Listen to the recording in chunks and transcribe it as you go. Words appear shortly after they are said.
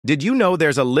Did you know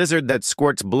there's a lizard that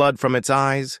squirts blood from its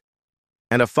eyes?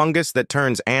 And a fungus that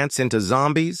turns ants into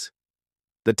zombies?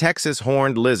 The Texas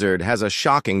horned lizard has a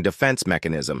shocking defense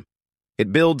mechanism.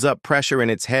 It builds up pressure in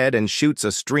its head and shoots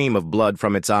a stream of blood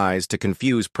from its eyes to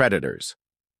confuse predators.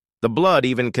 The blood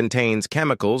even contains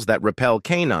chemicals that repel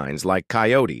canines like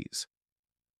coyotes.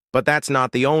 But that's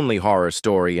not the only horror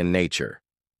story in nature.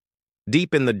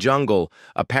 Deep in the jungle,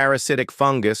 a parasitic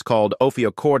fungus called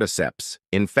Ophiocordyceps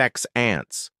infects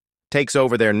ants, takes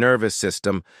over their nervous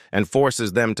system, and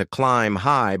forces them to climb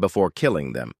high before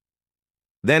killing them.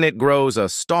 Then it grows a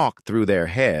stalk through their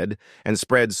head and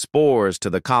spreads spores to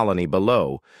the colony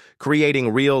below,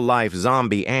 creating real-life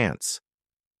zombie ants.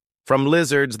 From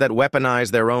lizards that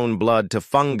weaponize their own blood to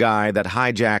fungi that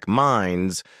hijack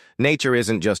minds, nature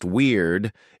isn't just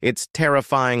weird, it's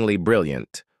terrifyingly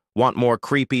brilliant. Want more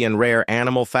creepy and rare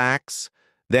animal facts?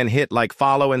 Then hit like,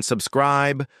 follow, and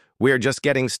subscribe. We're just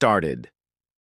getting started.